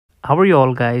How are you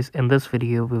all guys? In this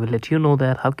video we will let you know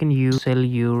that how can you sell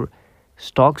your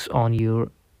stocks on your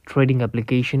trading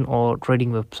application or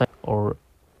trading website or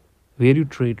where you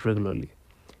trade regularly.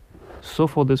 So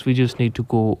for this we just need to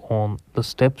go on the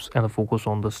steps and focus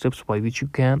on the steps by which you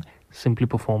can simply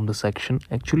perform the section.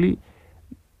 Actually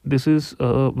this is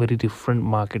a very different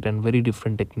market and very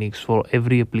different techniques for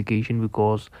every application,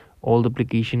 because all the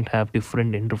application have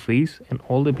different interface and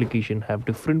all the application have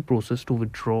different process to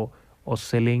withdraw or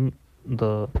selling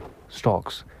the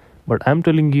stocks. But I'm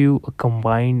telling you a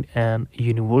combined and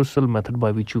universal method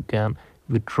by which you can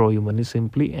withdraw your money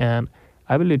simply, and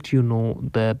I will let you know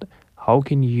that how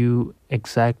can you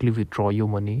exactly withdraw your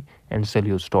money and sell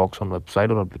your stocks on website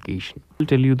or application. I'll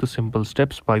tell you the simple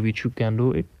steps by which you can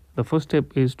do it. The first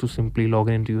step is to simply log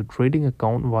into your trading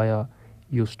account via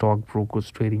your stockbroker's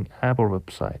trading app or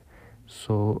website.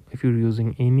 So if you're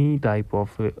using any type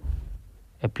of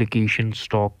application,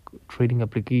 stock trading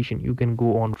application, you can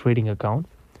go on trading account.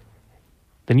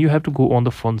 Then you have to go on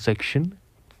the fund section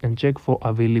and check for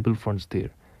available funds there.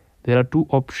 There are two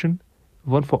options,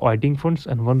 one for adding funds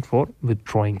and one for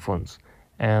withdrawing funds.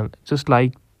 And just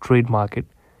like trade market,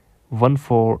 one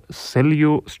for sell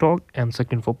your stock and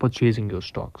second for purchasing your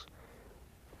stocks.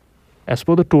 As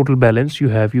per the total balance you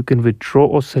have, you can withdraw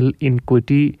or sell in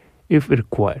equity if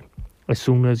required. As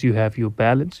soon as you have your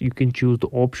balance, you can choose the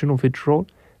option of withdrawal.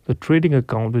 The trading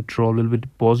account withdrawal will be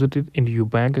deposited into your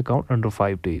bank account under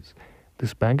 5 days.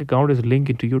 This bank account is linked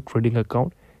into your trading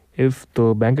account. If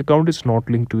the bank account is not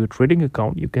linked to your trading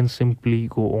account, you can simply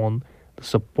go on the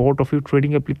support of your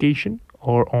trading application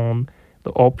or on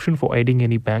the option for adding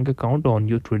any bank account on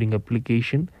your trading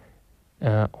application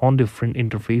on different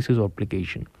interfaces or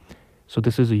application. So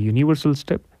this is a universal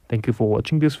step. Thank you for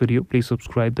watching this video. Please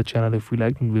subscribe the channel if you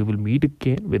liked, and we will meet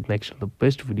again with next and the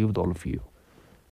best video with all of you.